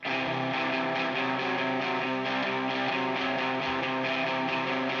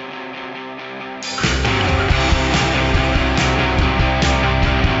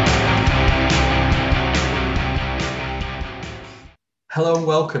Hello and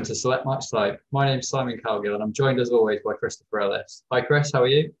welcome to Select Match Type. My name's Simon Calgill and I'm joined as always by Christopher Ellis. Hi Chris, how are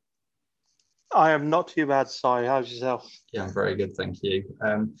you? I am not too bad, Si. How's yourself? Yeah, I'm very good, thank you.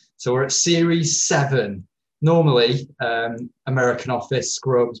 So we're at Series 7. Normally, American Office,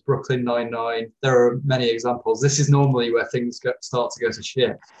 Scrubs, Brooklyn Nine-Nine, there are many examples. This is normally where things start to go to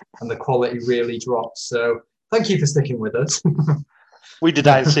shit and the quality really drops. So thank you for sticking with us. We did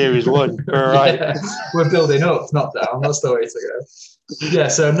that in Series 1. We're all right. Yeah, we're building up, not down. That's the way to go. Yeah,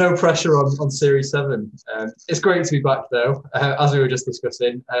 so no pressure on Series 7. It's great to be back, though. As we were just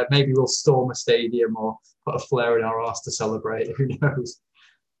discussing, maybe we'll storm a stadium or put a flare in our arse to celebrate. Who knows?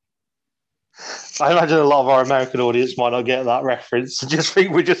 I imagine a lot of our American audience might not get that reference. Just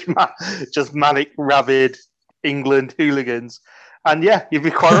think we're just manic, rabid England hooligans. And yeah, you'd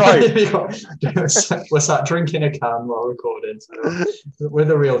be quite right. We're sat drinking a can while recording. So we're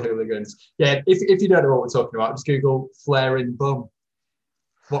the real hooligans. Yeah, if you don't know what we're talking about, just Google flaring bum.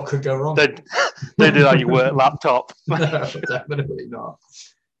 What could go wrong? Don't do that on your work laptop. No, definitely not.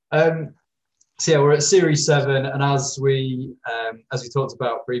 So yeah, we're at Series 7, and as we talked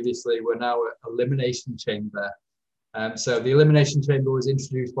about previously, we're now at Elimination Chamber. So the Elimination Chamber was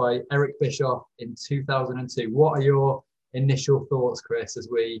introduced by Eric Bischoff in 2002. What are your initial thoughts, Chris, as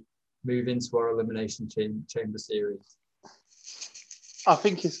we move into our Elimination Chamber series? I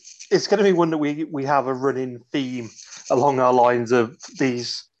think it's going to be one that we have a running theme along our lines of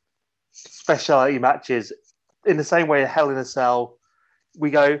these speciality matches. In the same way, Hell in a Cell, we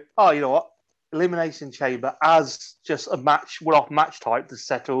go, oh, you know what? Elimination Chamber as just a one-off match type to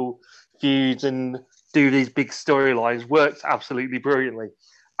settle feuds and do these big storylines works absolutely brilliantly.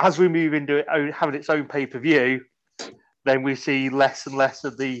 As we move into it having its own pay-per-view, then we see less and less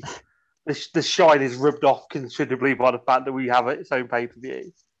of the shine is rubbed off considerably by the fact that we have its own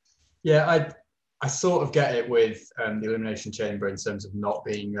pay-per-view. Yeah, I sort of get it with the Elimination Chamber in terms of not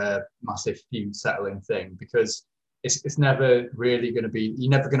being a massive feud settling thing, because it's never really going to be, you're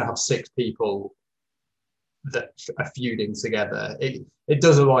never going to have 6 people that are feuding together. It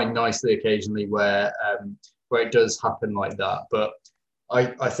does align nicely occasionally where it does happen like that, but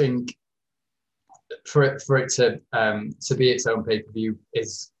I think for it to be its own pay-per-view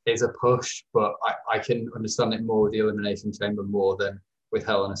is a push, but I can understand it more with the Elimination Chamber more than with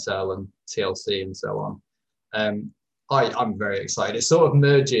Hell in a Cell and TLC and so on. I'm very excited. It sort of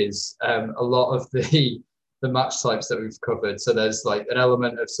merges a lot of the match types that we've covered. So there's like an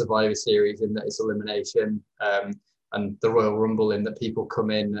element of Survivor Series in that it's elimination, and the Royal Rumble in that people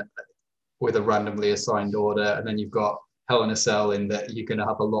come in with a randomly assigned order, and then you've got Hell in a Cell in that you're going to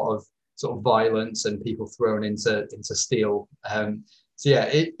have a lot of sort of violence and people thrown into steel. So yeah,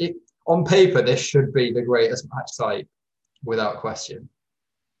 it on paper this should be the greatest match type without question.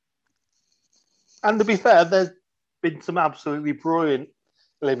 And to be fair, there's been some absolutely brilliant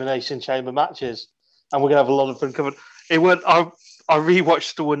Elimination Chamber matches, and we're going to have a lot of fun covered. I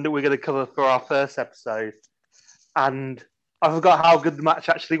rewatched the one that we're going to cover for our first episode, and I forgot how good the match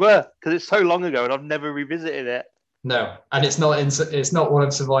actually were because it's so long ago, and I've never revisited it. No, and it's not one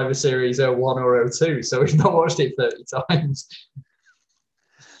of Survivor Series 01 or 02, so we've not watched it 30 times.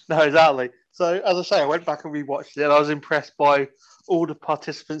 No, exactly. So, as I say, I went back and rewatched it, and I was impressed by all the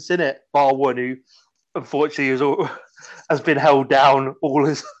participants in it, bar one who, unfortunately, has been held down all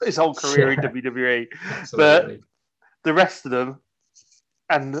his whole career in WWE. Absolutely. But the rest of them,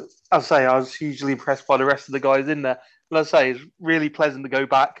 and as I say, I was hugely impressed by the rest of the guys in there. And as I say, it's really pleasant to go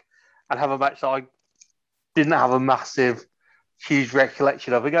back and have a match that I didn't have a massive, huge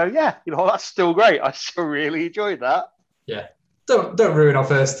recollection of. I go, yeah, you know, that's still great. I still really enjoyed that. Yeah. Don't ruin our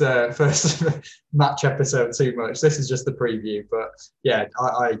first match episode too much. This is just the preview, but yeah,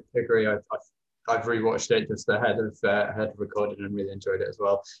 I agree. I've rewatched it just ahead of recording and really enjoyed it as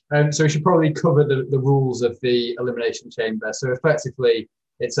well. So we should probably cover the rules of the Elimination Chamber. So effectively,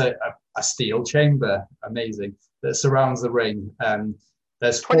 it's a steel chamber, amazing, that surrounds the ring.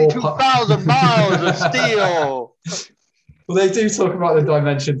 There's 22,000 miles of steel. Well, they do talk about the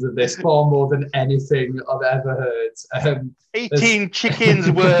dimensions of this far more than anything I've ever heard. 18 chickens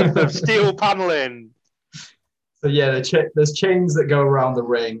worth of steel paneling. So yeah, there's chains that go around the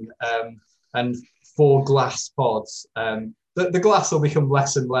ring, and 4 glass pods. The glass will become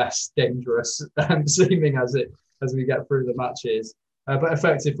less and less dangerous, seeming as we get through the matches. But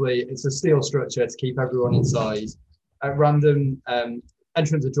effectively, it's a steel structure to keep everyone inside. At random,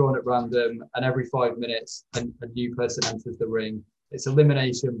 entrants are drawn at random, and every 5 minutes, a new person enters the ring. It's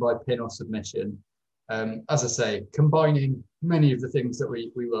elimination by pin or submission. As I say, combining many of the things that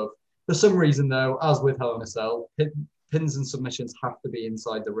we love. For some reason, though, as with Hell in a Cell, pins and submissions have to be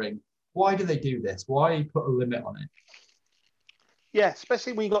inside the ring. Why do they do this? Why put a limit on it? Yeah,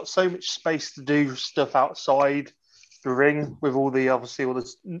 especially when you got so much space to do stuff outside the ring, with obviously all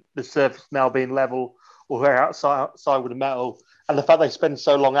the surface now being level, or very outside with the metal, and the fact they spend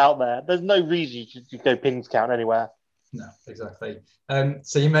so long out there. There's no reason you should go pins count anywhere. No, exactly.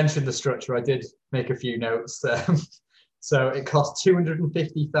 So you mentioned the structure. I did make a few notes. So it cost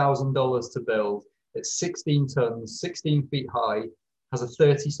 $250,000 to build. It's 16 tons, 16 feet high, has a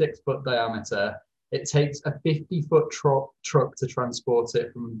 36-foot diameter. It takes a 50-foot truck to transport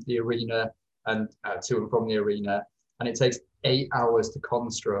it from the arena and to and from the arena, and it takes 8 hours to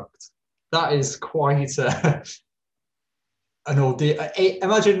construct. That is quite an ordeal.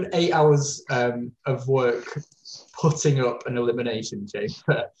 Imagine 8 hours of work putting up an elimination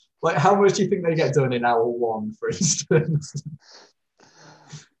chamber. Like, how much do you think they get done in hour one, for instance?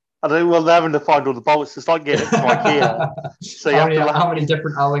 I don't know. Well, they're having to find all the bolts. It's like getting it from IKEA. So how many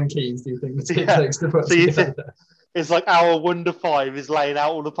different Allen keys do you think it takes to put together? It's like hour 1 to 5 is laying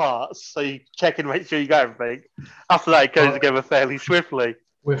out all the parts. So you check and make sure you got everything. After that, it goes together fairly swiftly.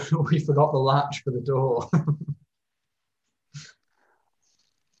 We forgot the latch for the door.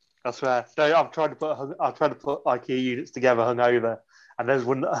 I swear. No, I'm trying to put IKEA units together hungover, and there's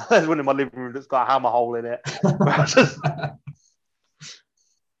one in my living room that's got a hammer hole in it.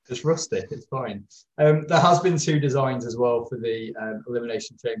 Just rustic, it's fine. There has been 2 designs as well for the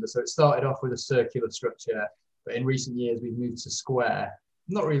elimination chamber. So it started off with a circular structure, but in recent years we've moved to square.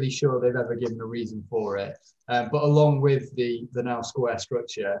 I'm not really sure they've ever given a reason for it. But along with the now square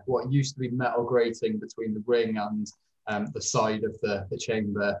structure, what used to be metal grating between the ring and the side of the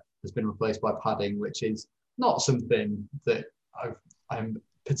chamber has been replaced by padding, which is not something that I'm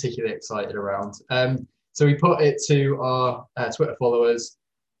particularly excited around. So we put it to our Twitter followers.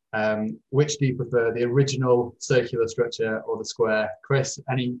 Which do you prefer, the original circular structure or the square? Chris,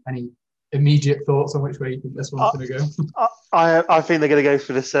 any immediate thoughts on which way you think this one's going to go? I think they're going to go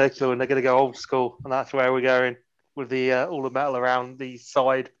for the circular, and they're going to go old school, and that's where we're going with the all the metal around the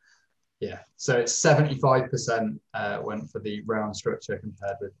side. Yeah, so it's 75% went for the round structure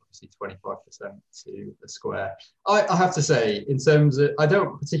compared with obviously 25% to the square. I have to say, in terms of, I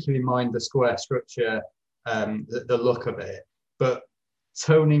don't particularly mind the square structure, the look of it, but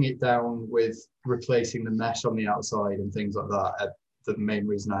toning it down with replacing the mesh on the outside and things like that are the main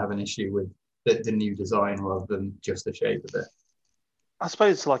reason I have an issue with the new design rather than just the shape of it. I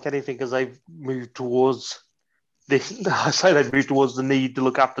suppose it's like anything, because they've moved towards this. I say they've moved towards the need to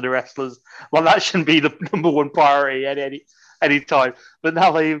look after the wrestlers. Well, that shouldn't be the #1 priority any time. But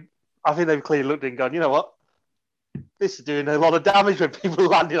now I think they've clearly looked and gone, you know what? This is doing a lot of damage when people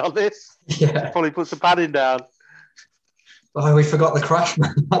landing on this. Yeah. Probably put some padding down. Oh, we forgot the crash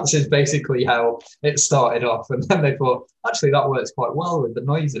mat. That's basically how it started off. And then they thought, actually, that works quite well with the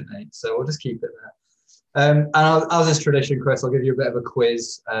noise it makes. So we'll just keep it there. And as is tradition, Chris, I'll give you a bit of a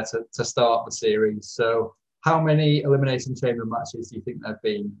quiz to start the series. So how many Elimination Chamber matches do you think there have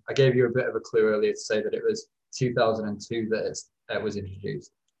been? I gave you a bit of a clue earlier to say that it was 2002 that it was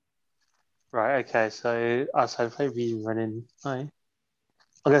introduced. Right, okay. So I'd say maybe running. I'm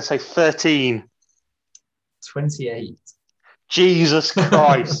going to say 13. 28. Jesus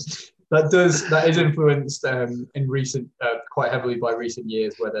Christ. That is influenced in recent quite heavily by recent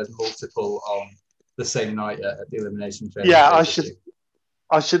years, where there's multiple on the same night at the Elimination Chamber. Yeah,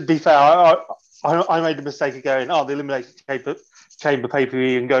 I should be fair. I made the mistake of going, the Elimination Chamber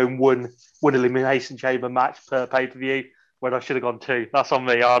pay-per-view, and going one Elimination Chamber match per pay-per-view, when I should have gone 2. That's on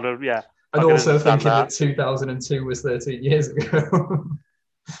me. And also thinking that 2002 was 13 years ago.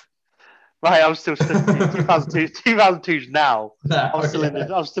 Right, I'm still 2002. 2002's now. I'm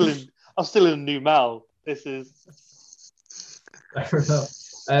still in a new Mel. This is fair enough.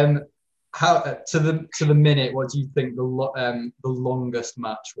 How to the minute? What do you think the longest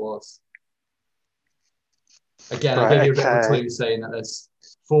match was? Again, I gave you a bit of a clue saying that there's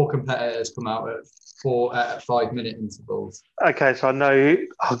 4 competitors come out at 5-minute intervals. Okay, so I know.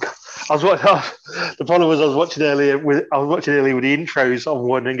 I was watching. The problem was I was watching earlier with the intros on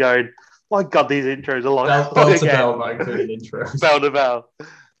one and going, my God, these intros are long. Bell to bell, not including intros. Bell to bell.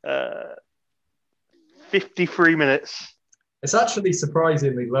 53 minutes. It's actually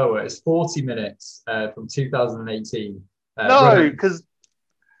surprisingly lower. It's 40 minutes from 2018. No, because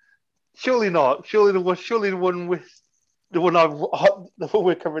surely not. Surely the one we're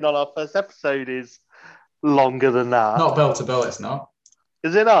covering on our first episode is longer than that. Not bell to bell, it's not.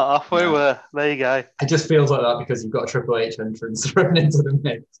 Is it not? I thought we were. There you go. It just feels like that because you've got a Triple H entrance thrown into the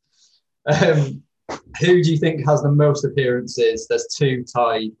mix. Who do you think has the most appearances? There's 2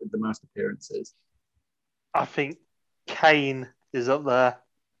 tied with the most appearances. I think Kane is up there.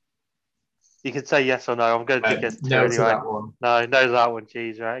 You can say yes or no. I'm going to guess two No anyway. to that one. No to that one.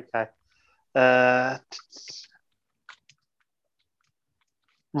 Jeez, right? Okay.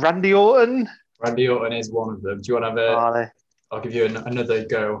 Randy Orton. Randy Orton is one of them. Do you want to have a? I'll give you another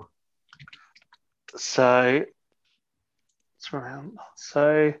go. So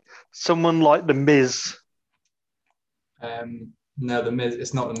someone like The Miz. No, The Miz.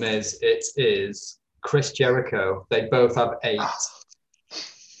 It's not The Miz. It is Chris Jericho. They both have 8.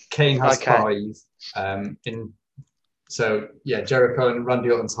 Kane has 5. So Jericho and Randy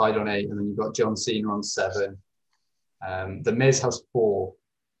Orton tied on 8, and then you've got John Cena on 7. The Miz has 4.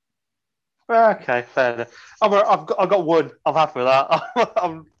 Okay, fair enough. I've got 1. I'm happy with that.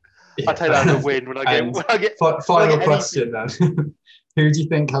 I take that as a win when I get. Final question then: who do you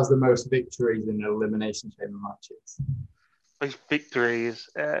think has the most victories in Elimination Chamber matches? Most victories.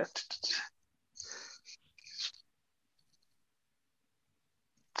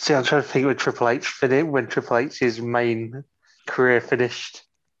 See, I'm trying to think when Triple H's main career finished,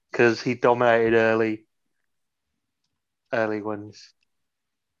 because he dominated early ones.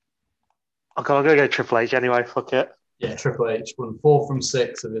 I'm going to go Triple H anyway, fuck it. Yeah, Triple H won 4 from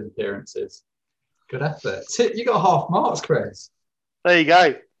 6 of his appearances. Good effort. You got half marks, Chris. There you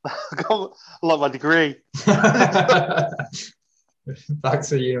go. I like my degree. Back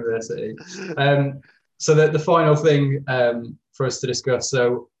to university. So the final thing for us to discuss.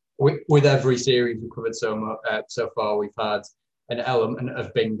 So with every series we've covered so far, we've had an element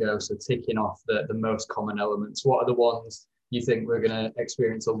of bingo. So ticking off the most common elements. What are the ones you think we're going to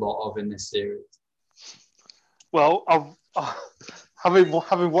experience a lot of in this series? Well, having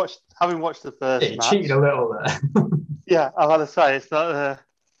watched the first match, cheated a little there. Yeah, I've got to say it's not.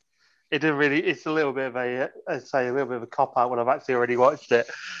 It didn't really. It's a little bit of a cop out when I've actually already watched it.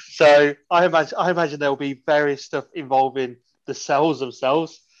 So I imagine there will be various stuff involving the cells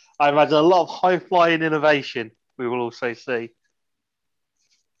themselves. I imagine a lot of high flying innovation we will also see.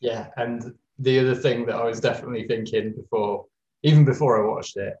 Yeah, and the other thing that I was definitely thinking even before I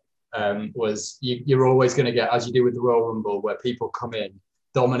watched it, was you're always going to get, as you do with the Royal Rumble, where people come in,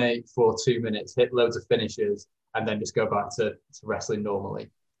 dominate for 2 minutes, hit loads of finishes, and then just go back to wrestling normally.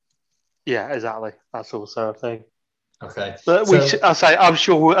 Yeah, exactly. That's also a thing. Okay, but I'm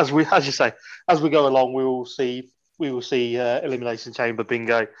sure as we go along, we will see Elimination Chamber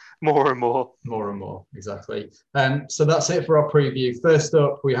bingo more and more. More and more, exactly. So that's it for our preview. First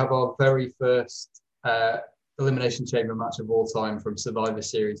up, we have our very first Elimination Chamber match of all time from Survivor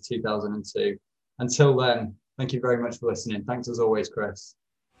Series 2002. Until then, thank you very much for listening. Thanks as always, Chris.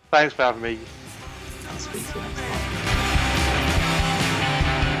 Thanks for having me. I'll speak to you next time.